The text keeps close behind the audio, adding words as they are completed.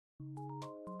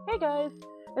Hey guys,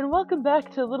 and welcome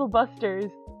back to Little Busters.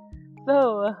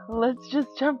 So, let's just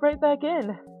jump right back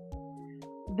in.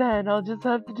 Then I'll just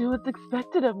have to do what's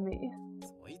expected of me.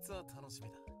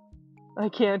 I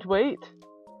can't wait.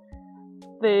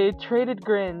 They traded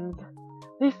grins.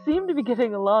 They seem to be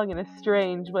getting along in a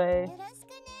strange way.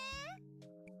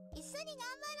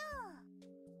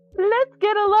 Let's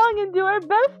get along and do our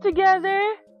best together!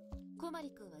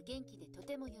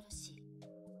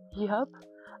 Yup,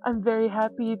 I'm very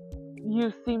happy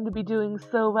you seem to be doing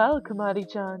so well,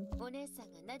 Komari-chan.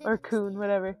 Or Kun,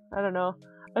 whatever. I don't know.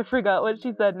 I forgot what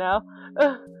she said now.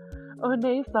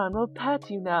 One-san will pat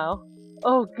you now.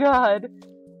 Oh god.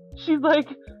 She's like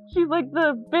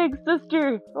the big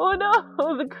sister. Oh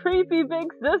no, the creepy big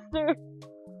sister.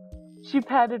 She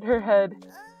patted her head.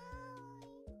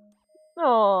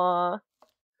 Aww.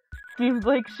 Seems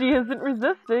like she isn't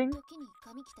resisting.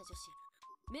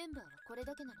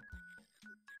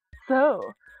 So,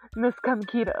 Miss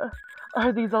Kamikita,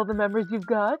 are these all the members you've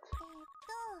got?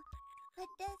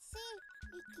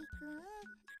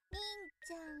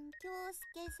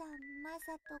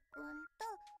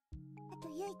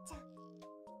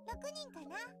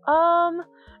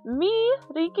 Me,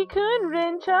 Riki-kun,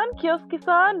 Rin-chan,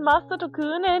 Kyosuke-san,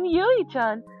 Masato-kun, and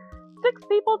Yui-chan. 6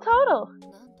 people total.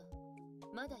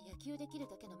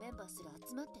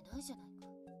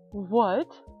 What?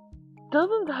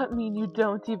 Doesn't that mean you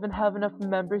don't even have enough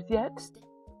members yet?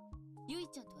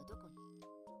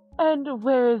 And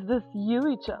where is this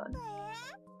Yui-chan?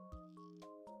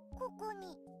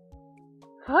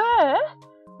 Huh?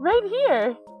 Right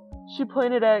here! She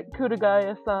pointed at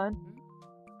Kudagaya-san.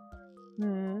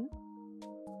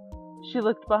 She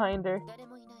looked behind her.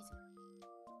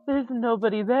 There's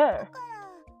nobody there.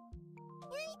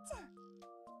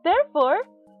 Therefore,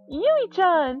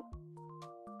 Yui-chan!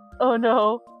 Oh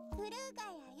no.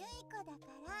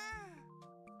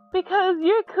 Because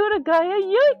you're Kudagaya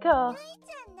Yuiko!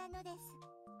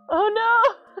 Oh no!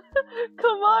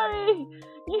 Komari!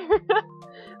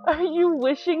 Are you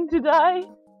wishing to die?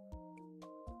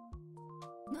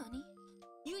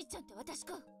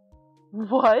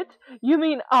 What? You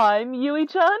mean I'm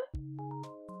Yui-chan?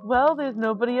 Well, there's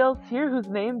nobody else here whose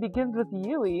name begins with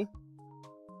Yui.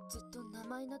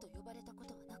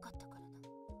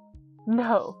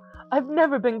 No, I've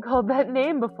never been called that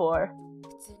name before.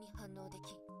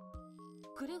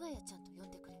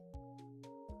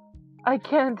 I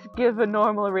can't give a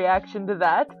normal reaction to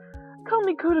that. Call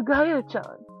me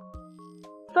Kudagaya-chan.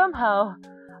 Somehow,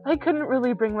 I couldn't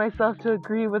really bring myself to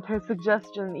agree with her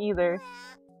suggestion either.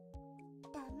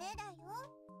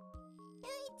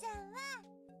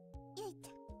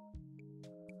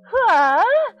 Huh?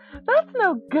 That's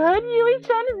no good.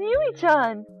 Yui-chan is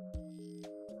Yui-chan.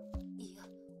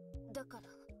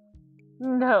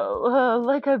 No,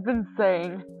 like I've been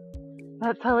saying.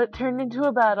 That's how it turned into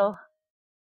a battle.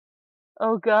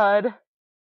 Oh god.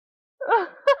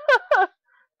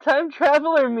 Time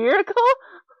Traveler Miracle?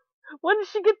 When did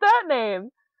she get that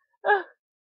name?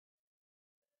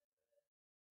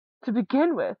 To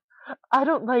begin with, I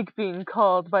don't like being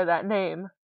called by that name.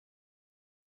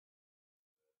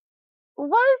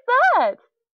 Why is that?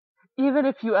 Even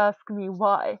if you ask me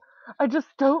why, I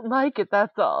just don't like it,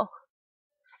 that's all.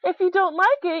 If you don't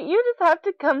like it, you just have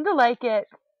to come to like it.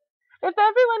 If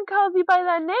everyone calls you by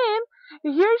that name,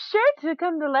 you're sure to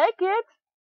come to like it.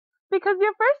 Because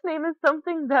your first name is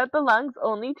something that belongs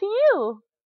only to you.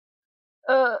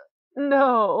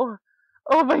 No.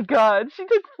 Oh my god, she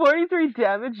took 43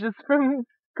 damage just from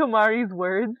Komari's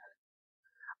words.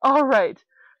 Alright,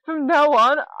 from now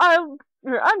on,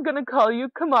 I'm gonna call you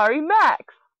Komari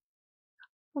Max.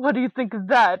 What do you think of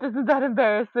that? Isn't that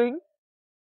embarrassing?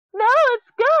 No,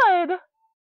 it's good.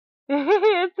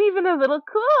 It's even a little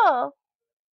cool.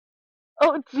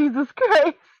 Oh, Jesus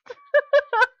Christ.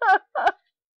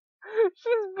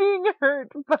 She's being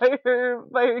hurt by her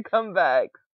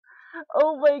comebacks.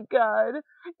 Oh my god.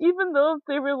 Even though if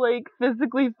they were like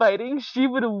physically fighting, she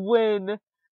would win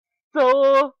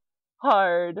so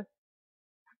hard.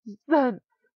 Then,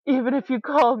 even if you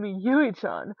call me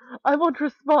Yui-chan, I won't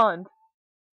respond.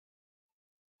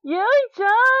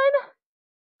 Yui-chan!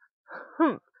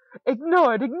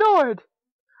 Ignored!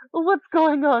 What's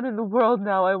going on in the world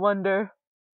now, I wonder?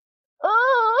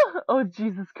 Oh,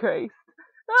 Jesus Christ.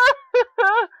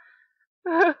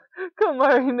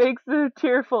 Komari makes a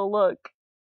tearful look.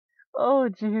 Oh,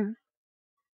 jeez.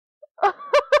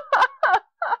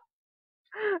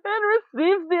 And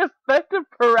receives the effect of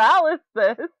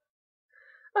paralysis.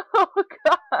 Oh,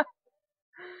 God.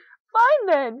 Fine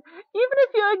then. Even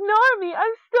if you ignore me,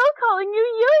 I'm still calling you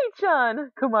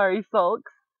Yui-chan, Komari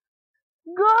sulks.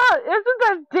 God, isn't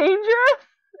that dangerous?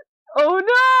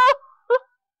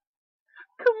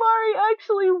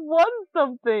 actually won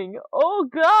something! Oh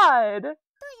god!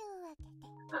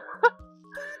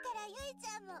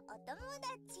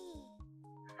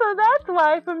 So that's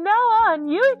why from now on,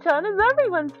 Yui-chan is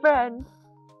everyone's friend!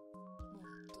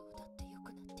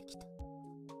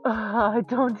 I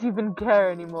don't even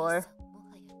care anymore.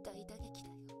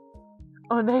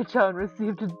 One-chan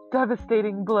received a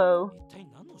devastating blow.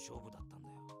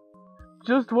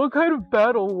 Just what kind of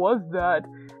battle was that?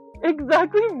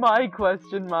 Exactly my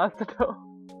question, Masato.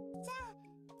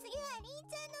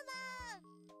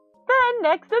 Then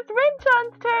next it's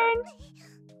Rin-chan's turn!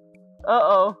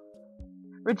 Uh-oh.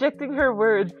 Rejecting her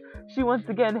words, she once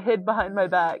again hid behind my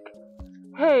back.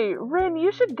 Hey, Rin,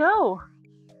 you should go!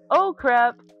 Oh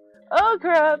crap! Oh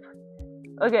crap!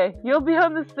 Okay, you'll be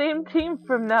on the same team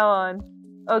from now on.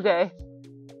 Okay.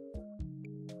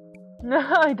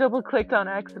 I double-clicked on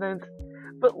accident.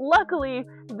 But luckily,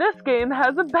 this game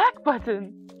has a back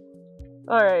button!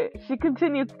 Alright, she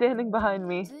continued standing behind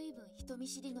me.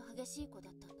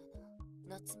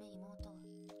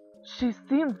 She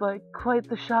seems like quite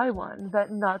the shy one,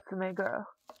 that Natsume girl.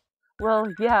 Well,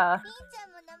 yeah.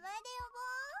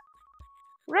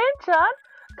 Rin-chan,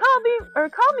 call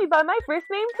me by my first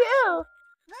name too!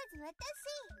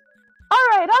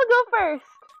 Alright, I'll go first!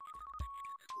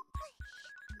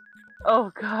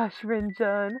 Oh gosh,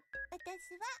 Rin-chan.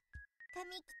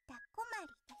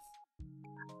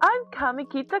 I'm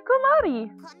Kamikita Kumari.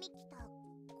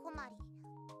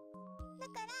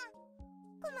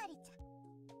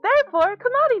 Therefore,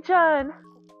 Kumari-chan.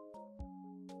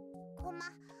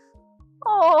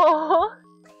 Oh.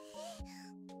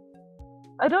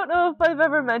 I don't know if I've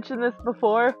ever mentioned this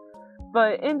before,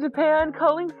 but in Japan,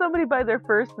 calling somebody by their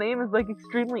first name is like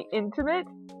extremely intimate.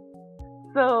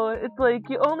 So it's like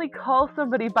you only call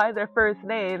somebody by their first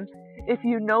name if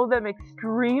you know them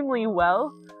extremely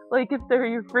well. Like if they're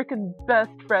your freaking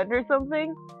best friend or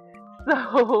something.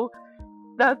 So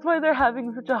that's why they're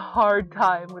having such a hard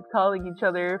time with calling each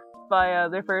other by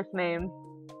their first names.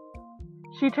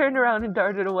 She turned around and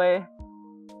darted away.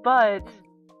 But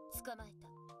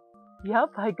yep,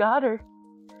 I got her.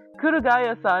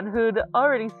 Kurogaya-san, who'd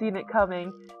already seen it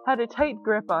coming, had a tight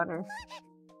grip on her.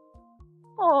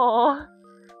 Aww,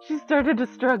 she started to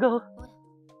struggle.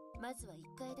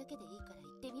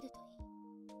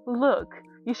 Look,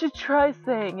 you should try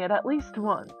saying it at least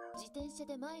once.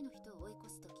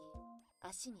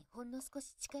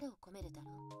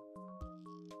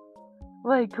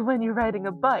 Like when you're riding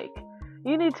a bike,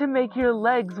 you need to make your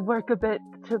legs work a bit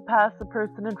to pass the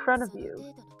person in front of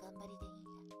you.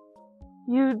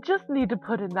 You just need to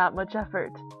put in that much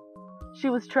effort. She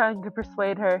was trying to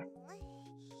persuade her.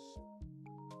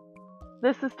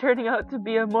 This is turning out to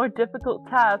be a more difficult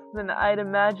task than I'd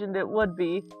imagined it would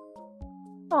be.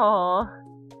 Aww,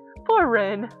 poor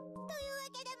Rin.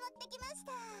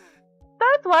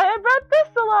 That's why I brought this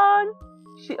along!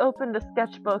 She opened a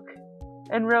sketchbook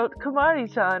and wrote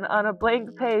Kumari-chan on a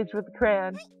blank page with a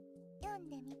crayon.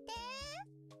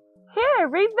 Here,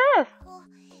 read this!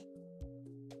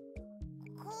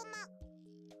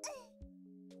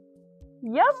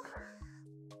 Yep.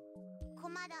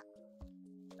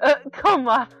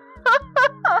 Koma.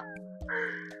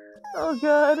 Oh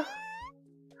god.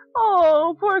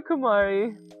 Oh, poor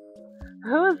Kumari.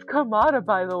 Who is Kamada,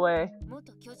 by the way?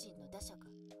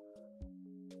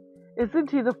 Isn't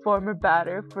he the former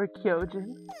batter for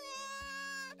Kyojin?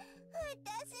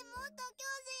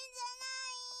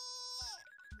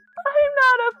 I'm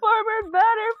not a former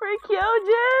batter for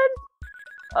Kyojin!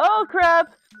 Oh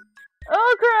crap!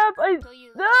 Oh crap!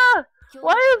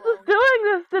 Why is this doing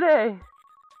this today?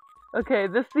 Okay,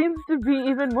 this seems to be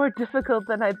even more difficult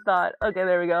than I thought. Okay,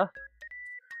 there we go.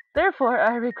 Therefore,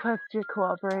 I request your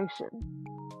cooperation.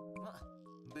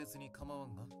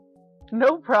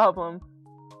 No problem.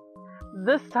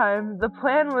 This time, the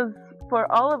plan was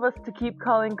for all of us to keep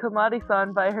calling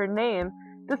Komari-san by her name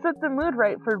to set the mood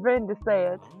right for Rin to say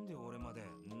it.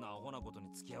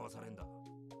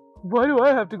 Why do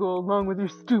I have to go along with your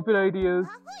stupid ideas?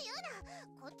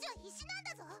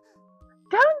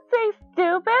 Don't say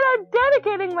stupid! I'm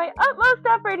dedicating my utmost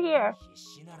effort here!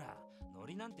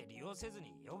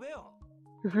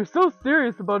 If you're so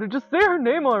serious about it, just say her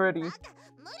name already!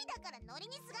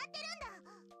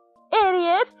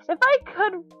 Idiot! If I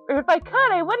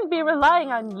could, I wouldn't be relying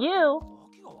on you!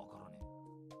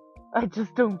 I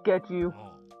just don't get you.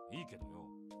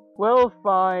 Well,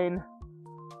 fine.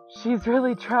 She's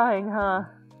really trying, huh?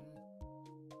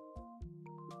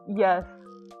 Yes.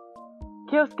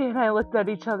 Kyosuke and I looked at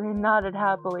each other and nodded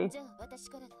happily.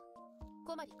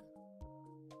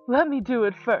 Let me do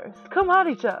it first.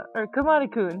 Komari-chan, or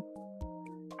Komari-kun.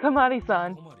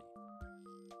 Komari-san.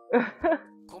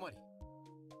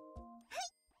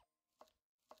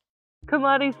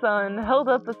 Kamari-san held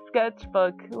up a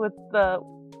sketchbook with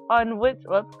on which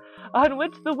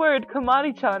the word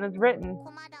Kamari-chan is written.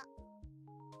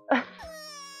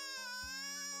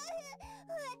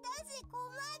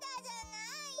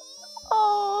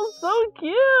 Oh, so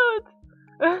cute!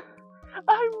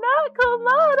 I'm not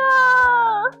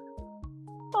Komada!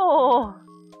 Oh.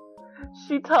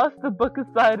 She tossed the book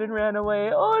aside and ran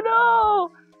away. Oh no!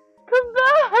 Come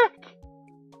back!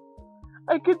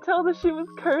 I could tell that she was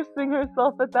cursing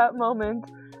herself at that moment,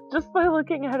 just by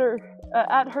looking at her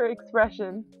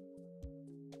expression.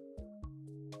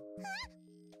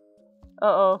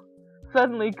 Uh-oh.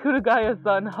 Suddenly,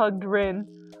 Kurugaya-san hugged Rin.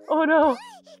 Oh no!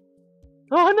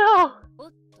 Oh no!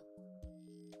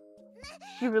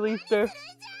 She released her.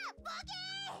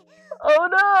 Oh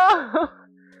no!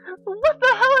 What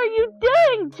the hell are you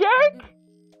doing, jerk?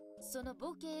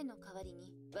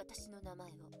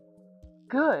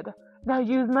 Good. Now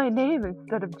use my name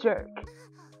instead of jerk.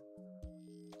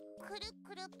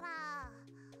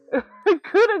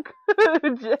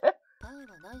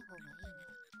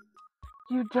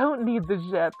 You don't need the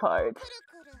jet part.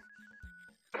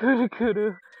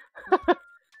 Kuru.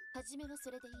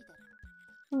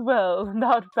 Well,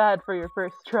 not bad for your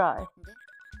first try.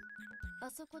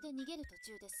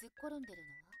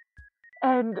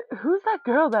 And who's that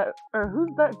girl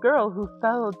who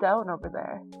fell down over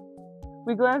there?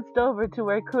 We glanced over to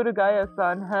where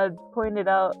Kurugaya-san had pointed,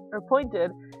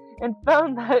 and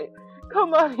found that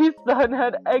Komari-san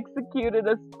had executed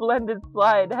a splendid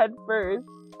slide head first.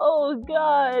 Oh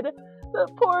god, the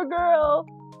poor girl.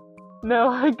 No,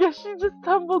 I guess she just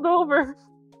tumbled over.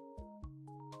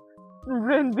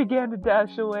 Rin began to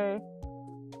dash away.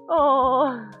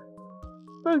 Oh,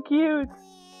 so cute.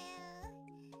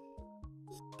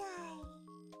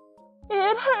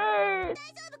 It hurts.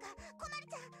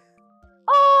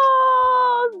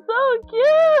 Oh, so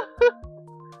cute.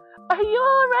 Are you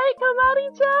alright,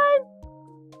 Kamari-chan?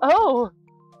 Oh,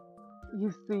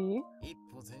 you see,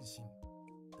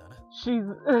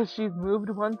 she's moved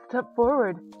one step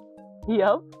forward.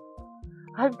 Yep.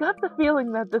 I've got the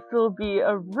feeling that this will be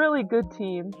a really good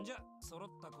team.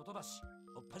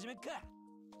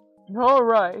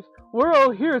 Alright, we're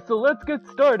all here, so let's get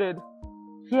started.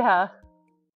 Yeah.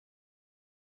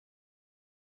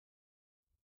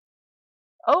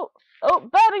 Oh,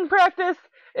 batting practice!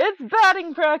 It's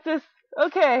batting practice!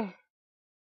 Okay.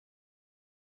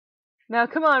 Now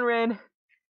come on, Rin.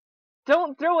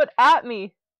 Don't throw it at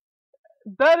me.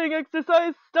 Batting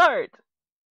exercise start.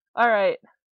 Alright.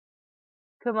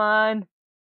 Come on.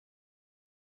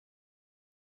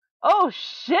 Oh,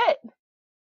 shit!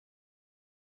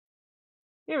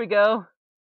 Here we go.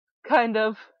 Kind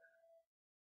of.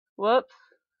 Whoops.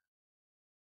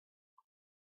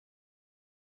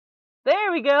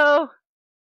 There we go!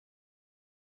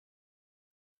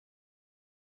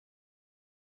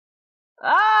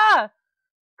 Ah!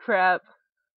 Crap.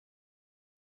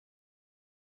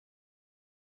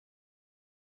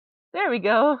 There we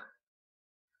go.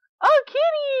 Oh,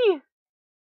 kitty!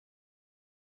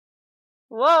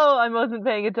 Whoa, I wasn't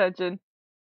paying attention.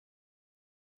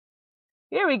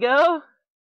 Here we go.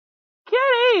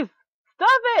 Kitties!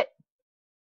 Stop it!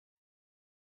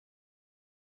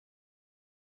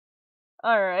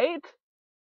 Alright.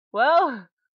 Well.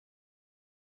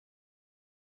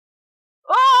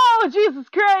 Oh, Jesus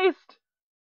Christ!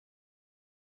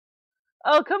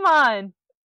 Oh, come on.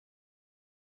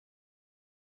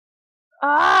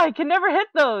 Ah, I can never hit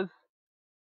those.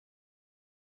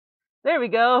 There we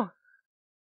go.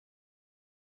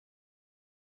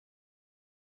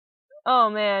 Oh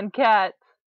man, cats.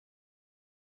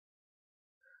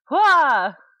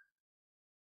 Hua!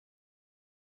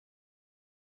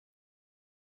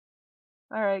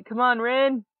 Alright, come on,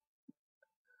 Rin.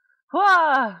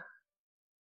 Hua!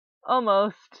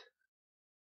 Almost.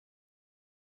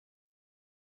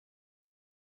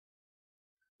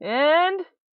 And...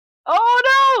 Oh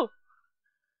no!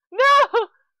 No!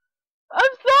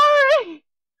 I'm sorry!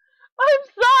 I'm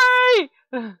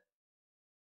sorry!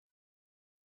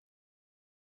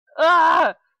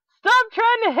 Ah! Stop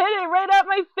trying to hit it right at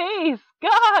my face!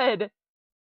 God!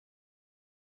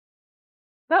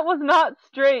 That was not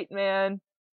straight, man.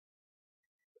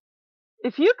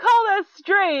 If you call that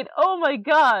straight, oh my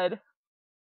god.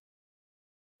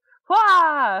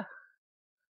 Wah!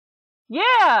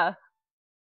 Yeah!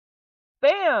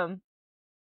 Bam!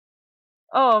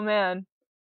 Oh man.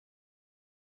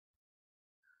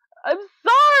 I'm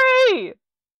sorry!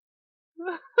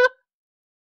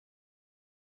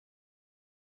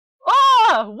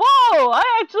 Oh! Whoa! I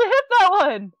actually hit that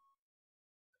one!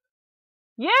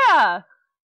 Yeah!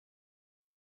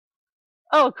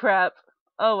 Oh crap.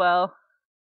 Oh well.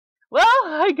 Well,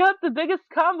 I got the biggest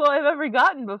combo I've ever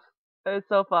gotten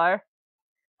so far.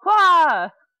 Wah!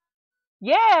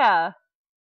 Yeah!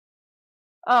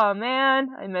 Oh man,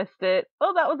 I missed it.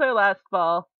 Well, that was our last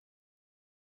ball.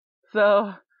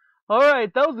 So,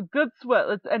 alright, that was a good sweat.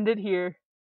 Let's end it here.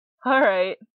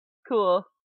 Alright, cool.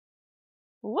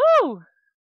 Woo!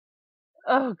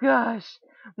 Oh gosh.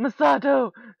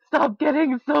 Masato, stop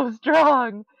getting so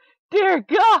strong! Dear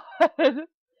God!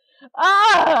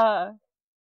 Ah!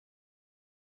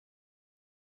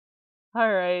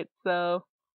 Alright, so.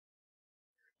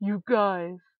 You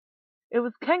guys. It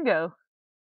was Kengo.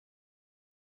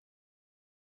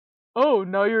 Oh,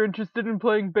 now you're interested in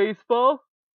playing baseball?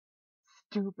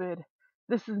 Stupid.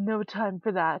 This is no time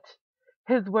for that.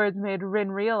 His words made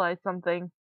Rin realize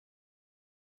something.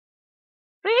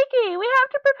 Riki, we have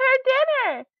to prepare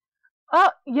dinner!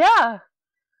 Yeah.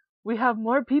 We have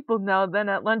more people now than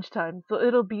at lunchtime, so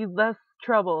it'll be less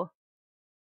trouble.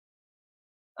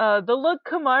 The look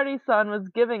Komari-san was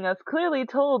giving us clearly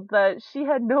told that she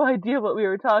had no idea what we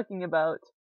were talking about.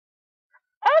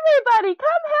 Everybody, come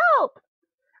help!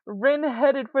 Rin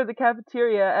headed for the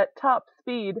cafeteria at top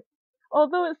speed.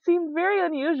 Although it seemed very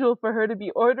unusual for her to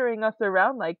be ordering us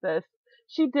around like this,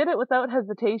 she did it without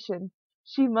hesitation.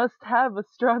 She must have a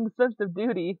strong sense of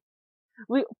duty.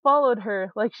 We followed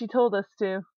her like she told us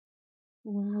to.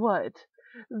 What?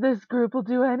 This group will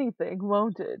do anything,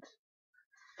 won't it?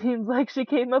 Seems like she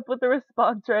came up with a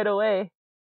response right away.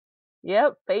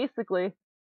 Yep, basically.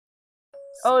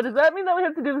 Oh, does that mean that we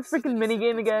have to do this freaking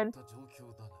minigame again?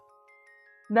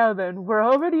 Now then, we're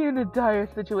already in a dire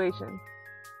situation.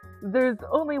 There's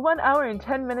only 1 hour and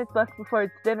 10 minutes left before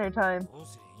it's dinner time.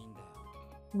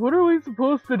 What are we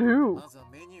supposed to do?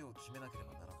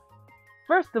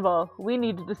 First of all, we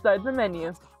need to decide the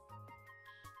menu.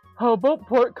 How about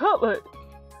pork cutlet?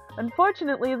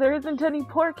 Unfortunately, there isn't any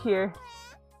pork here.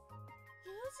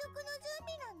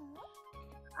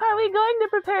 Are we going to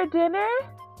prepare dinner?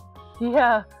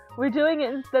 Yeah, we're doing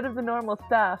it instead of the normal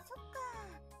staff.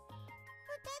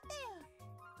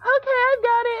 Okay, I've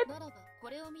got it!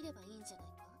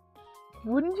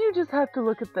 Wouldn't you just have to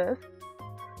look at this?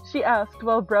 She asked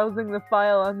while browsing the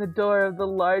file on the door of the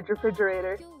large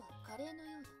refrigerator.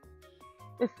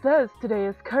 It says today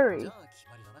is curry.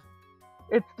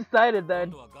 It's decided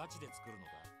then.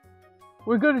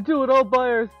 We're gonna do it all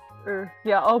by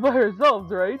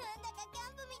ourselves, right?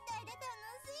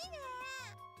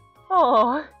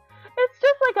 Aw, it's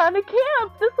just like on a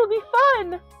camp. This will be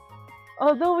fun.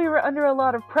 Although we were under a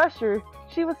lot of pressure,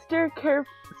 she was still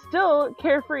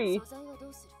carefree.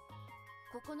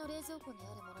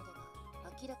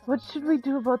 What should we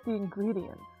do about the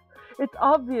ingredients? It's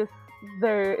obvious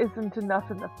there isn't enough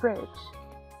in the fridge.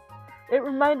 It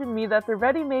reminded me that the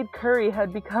ready-made curry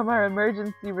had become our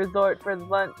emergency resort for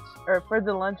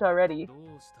the lunch already.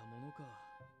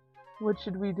 What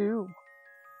should we do?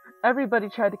 Everybody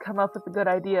tried to come up with a good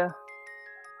idea.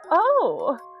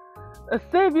 Oh! A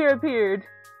savior appeared!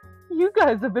 You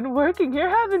guys have been working here,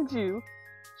 haven't you?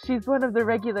 She's one of the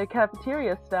regular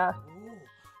cafeteria staff.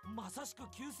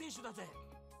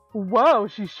 Wow,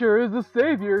 she sure is a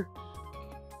savior.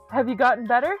 Have you gotten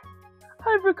better?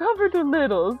 I've recovered a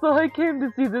little, so I came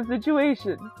to see the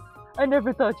situation. I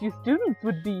never thought you students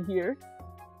would be here.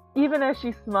 Even as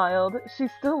she smiled, she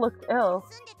still looked ill.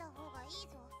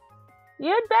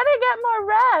 You'd better get more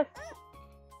rest.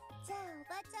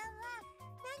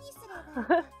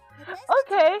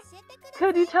 Okay,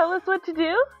 could you tell us what to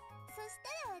do?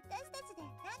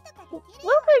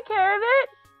 We'll take care of it.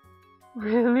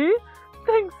 Really?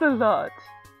 Thanks a lot.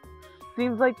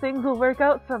 Seems like things will work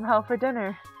out somehow for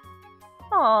dinner.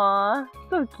 Aww,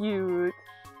 so cute.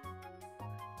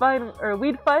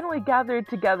 We'd finally gathered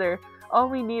together, all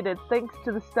we needed thanks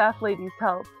to the staff lady's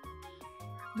help.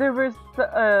 There was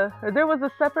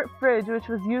a separate fridge which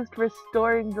was used for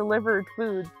storing delivered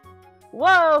foods.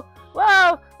 Whoa!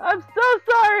 Whoa! I'm so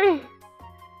sorry!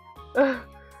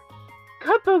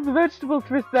 Cut those vegetables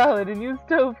for salad and use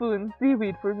tofu and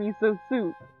seaweed for miso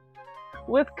soup.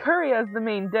 With curry as the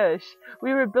main dish,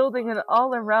 we were building an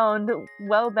all-around,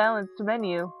 well-balanced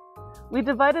menu. We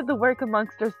divided the work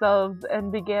amongst ourselves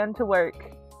and began to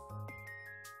work.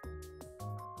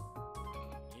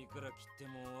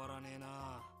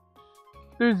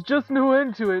 There's just no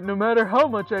end to it, no matter how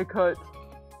much I cut.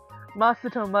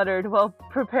 Masato muttered while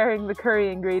preparing the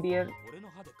curry ingredients.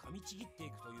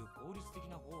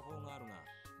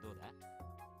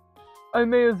 I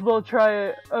may as well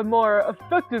try a more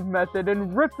effective method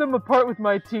and rip them apart with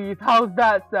my teeth. How's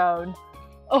that sound?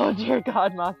 Oh dear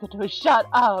God, Masato, shut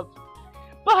up!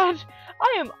 But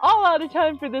I am all out of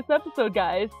time for this episode,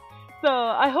 guys. So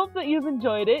I hope that you've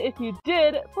enjoyed it. If you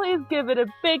did, please give it a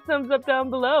big thumbs up down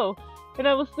below. And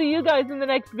I will see you guys in the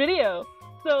next video.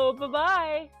 So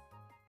bye-bye.